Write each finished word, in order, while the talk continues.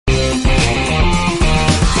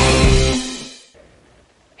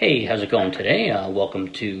Hey, how's it going today?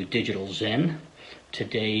 Welcome to Digital Zen.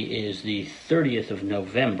 Today is the 30th of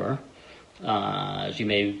November. As you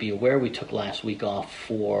may be aware, we took last week off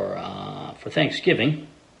for Thanksgiving,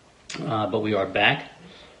 but we are back.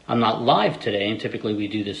 I'm not live today, and typically we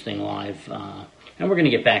do this thing live, and we're going to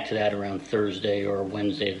get back to that around Thursday or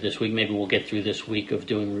Wednesday of this week. Maybe we'll get through this week of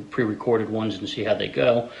doing pre-recorded ones and see how they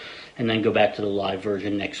go, and then go back to the live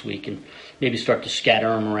version next week and maybe start to scatter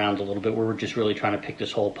them around a little bit, where we're just really trying to pick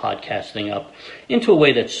this whole podcast thing up into a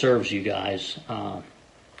way that serves you guys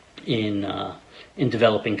in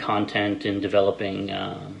developing content and developing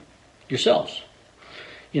yourselves.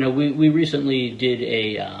 You know, we recently did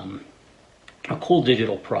a cool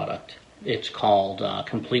digital product. It's called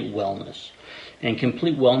Complete Wellness. And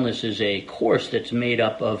Complete Wellness is a course that's made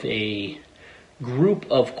up of a group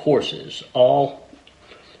of courses, all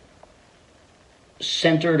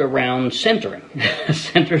centered around centering,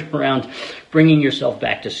 centered around bringing yourself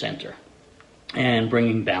back to center and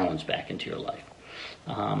bringing balance back into your life.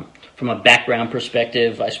 From a background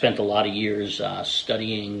perspective, I spent a lot of years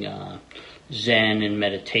studying Zen and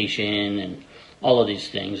meditation and all of these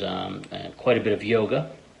things, quite a bit of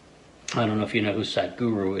yoga. I don't know if you know who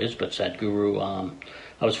Sadhguru is, but Sadhguru,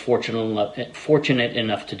 I was fortunate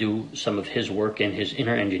enough to do some of his work in his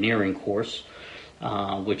inner engineering course,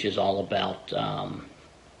 which is all about, I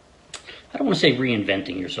don't want to say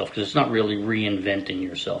reinventing yourself, because it's not really reinventing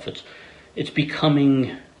yourself. It's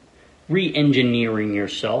becoming, re-engineering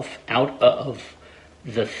yourself out of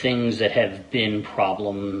the things that have been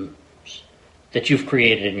problems that you've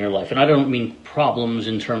created in your life. And I don't mean problems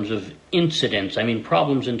in terms of incidents. I mean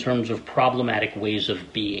problems in terms of problematic ways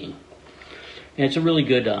of being. And it's a really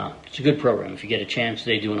good, it's a good program. If you get a chance,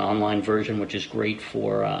 they do an online version, which is great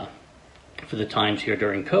for the times here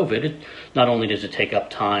during COVID. Not only does it take up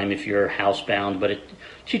time if you're housebound, but it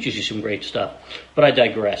teaches you some great stuff. But I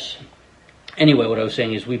digress. Anyway, what I was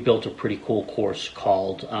saying is we built a pretty cool course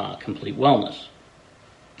called Complete Wellness.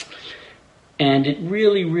 And it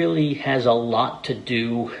really, really has a lot to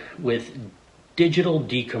do with digital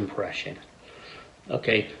decompression.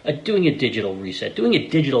 Okay, doing a digital reset, doing a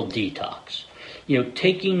digital detox. You know,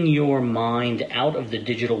 taking your mind out of the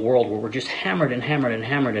digital world where we're just hammered and hammered and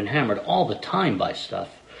hammered and hammered all the time by stuff,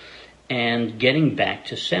 and getting back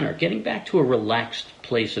to center, getting back to a relaxed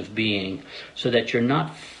place of being, so that you're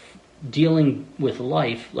not dealing with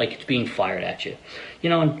life like it's being fired at you.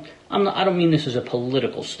 You know, and I don't mean this as a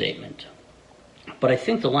political statement, but I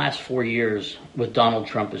think the last 4 years with Donald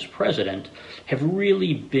Trump as president have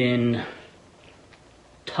really been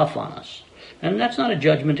tough on us. And that's not a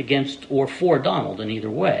judgment against or for Donald in either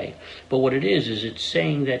way. But what it is it's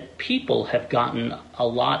saying that people have gotten a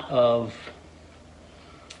lot of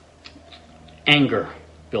anger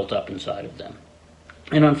built up inside of them.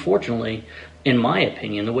 And unfortunately, in my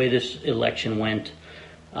opinion, the way this election went,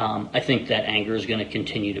 I think that anger is going to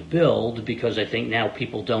continue to build, because I think now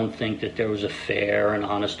people don't think that there was a fair and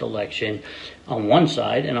honest election on one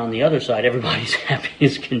side, and on the other side, everybody's happy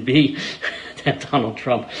as can be that Donald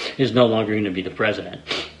Trump is no longer going to be the president.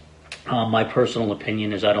 My personal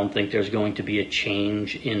opinion is I don't think there's going to be a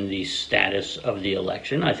change in the status of the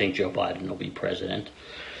election. I think Joe Biden will be president.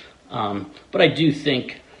 But I do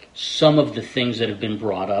think some of the things that have been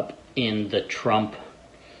brought up in the Trump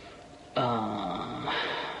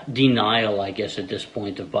denial, I guess, at this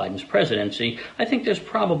point of Biden's presidency, I think there's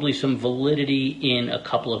probably some validity in a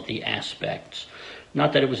couple of the aspects.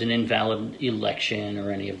 Not that it was an invalid election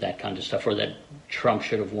or any of that kind of stuff, or that Trump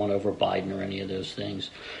should have won over Biden or any of those things.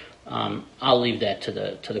 I'll leave that to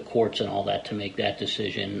the courts and all that to make that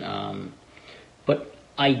decision. But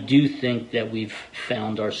I do think that we've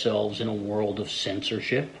found ourselves in a world of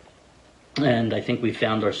censorship, and I think we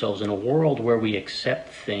found ourselves in a world where we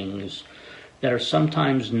accept things that are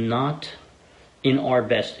sometimes not in our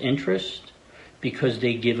best interest, because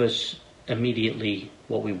they give us immediately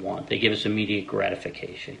what we want. They give us immediate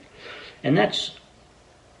gratification. And that's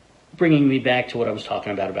bringing me back to what I was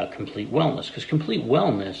talking about complete wellness, because complete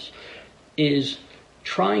wellness is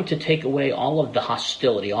trying to take away all of the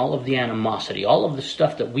hostility, all of the animosity, all of the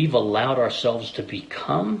stuff that we've allowed ourselves to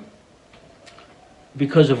become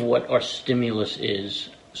because of what our stimulus is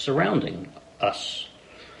surrounding us.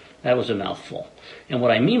 That was a mouthful. And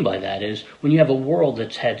what I mean by that is, when you have a world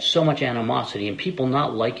that's had so much animosity and people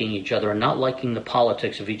not liking each other and not liking the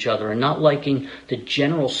politics of each other and not liking the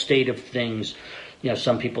general state of things, you know,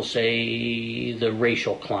 some people say the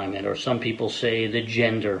racial climate, or some people say the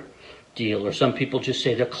gender deal, or some people just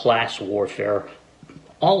say the class warfare.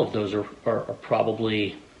 All of those are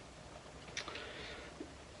probably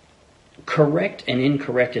correct and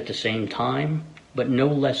incorrect at the same time, but no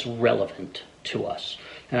less relevant to us.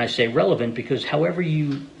 And I say relevant because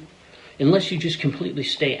unless you just completely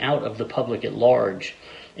stay out of the public at large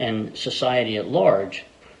and society at large,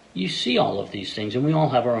 you see all of these things, and we all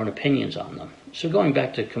have our own opinions on them. So going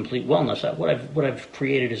back to complete wellness, what I've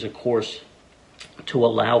created is a course to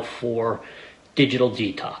allow for digital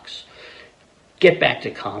detox. Get back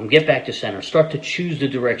to calm, get back to center, start to choose the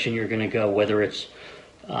direction you're going to go, whether it's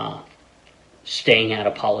staying out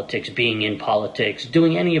of politics, being in politics,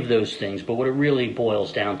 doing any of those things. But what it really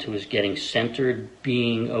boils down to is getting centered,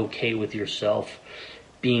 being okay with yourself,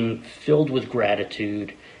 being filled with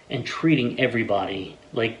gratitude, and treating everybody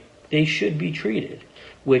like they should be treated,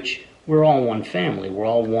 which we're all one family, we're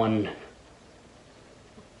all one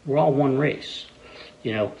race.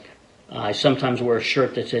 I sometimes wear a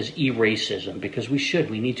shirt that says "E-racism" because we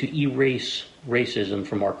need to erase racism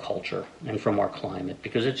from our culture and from our climate,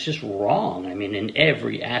 because it's just wrong. I mean, in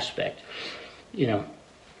every aspect.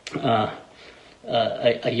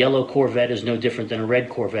 A yellow Corvette is no different than a red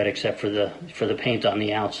Corvette, except for the paint on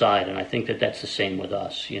the outside. And I think that that's the same with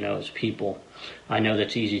us, as people. I know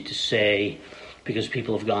that's easy to say because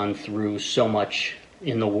people have gone through so much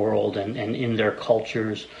in the world and in their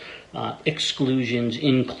cultures, exclusions,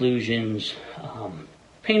 inclusions,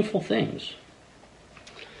 painful things.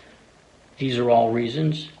 These are all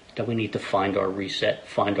reasons that we need to find our reset,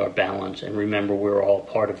 find our balance, and remember we're all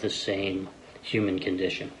part of the same human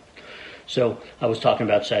condition. So I was talking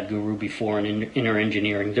about Sadhguru before and inner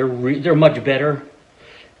engineering. They're much better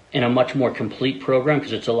and a much more complete program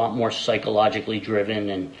because it's a lot more psychologically driven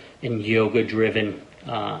and yoga driven.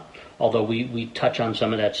 Although we touch on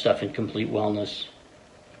some of that stuff in complete wellness.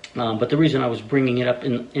 But the reason I was bringing it up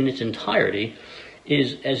in its entirety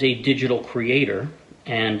is as a digital creator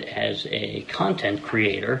and as a content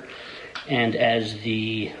creator and as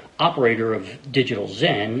the operator of Digital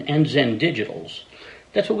Zen and Zen Digitals.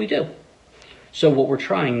 That's what we do. So what we're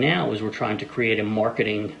trying now is we're trying to create a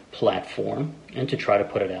marketing platform and to try to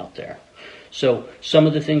put it out there. So some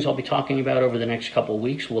of the things I'll be talking about over the next couple of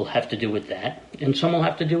weeks will have to do with that, and some will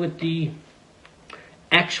have to do with the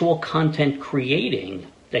actual content creating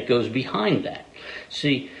that goes behind that.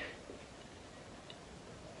 See,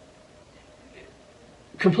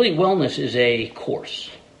 Complete Wellness is a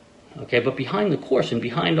course, okay? But behind the course and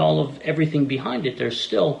behind everything behind it, there's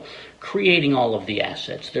still creating all of the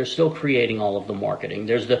assets. There's still creating all of the marketing.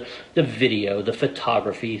 There's the video, the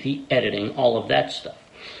photography, the editing, all of that stuff.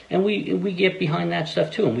 And we get behind that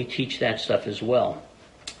stuff too, and we teach that stuff as well.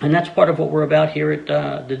 And that's part of what we're about here at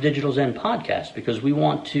the Digital Zen podcast, because we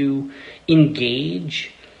want to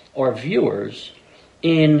engage our viewers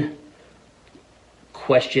in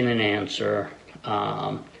question and answer,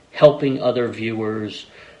 helping other viewers.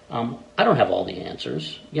 I don't have all the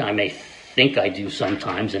answers. I may think I do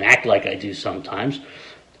sometimes and act like I do sometimes.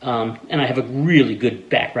 And I have a really good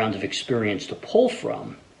background of experience to pull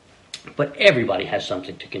from. But everybody has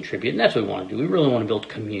something to contribute, and that's what we want to do. We really want to build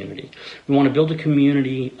community. We want to build a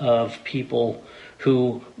community of people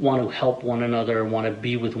who want to help one another, want to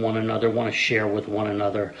be with one another, want to share with one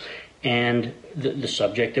another. And the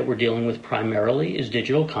subject that we're dealing with primarily is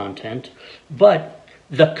digital content, but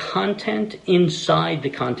the content inside the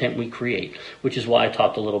content we create, which is why I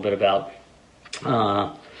talked a little bit about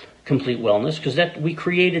Complete Wellness, because that we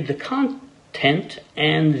created the content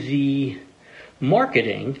and the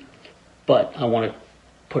marketing, but I want to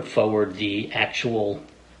put forward the actual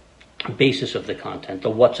basis of the content, the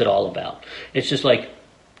what's it all about. It's just like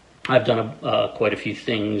I've done quite a few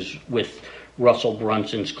things with Russell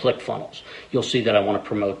Brunson's ClickFunnels. You'll see that I want to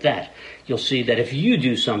promote that. You'll see that if you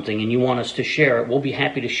do something and you want us to share it, we'll be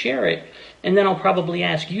happy to share it. And then I'll probably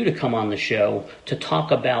ask you to come on the show to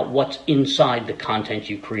talk about what's inside the content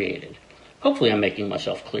you created. Hopefully I'm making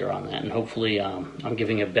myself clear on that, and hopefully I'm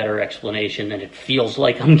giving a better explanation than it feels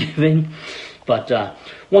like I'm giving. But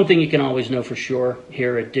one thing you can always know for sure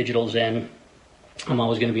here at Digital Zen, I'm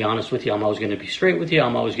always going to be honest with you. I'm always going to be straight with you.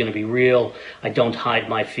 I'm always going to be real. I don't hide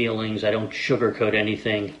my feelings. I don't sugarcoat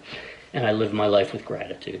anything. And I live my life with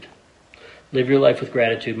gratitude. Live your life with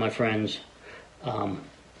gratitude, my friends.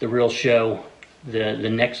 The real show, the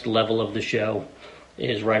next level of the show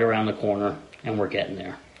is right around the corner, and we're getting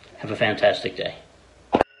there. Have a fantastic day.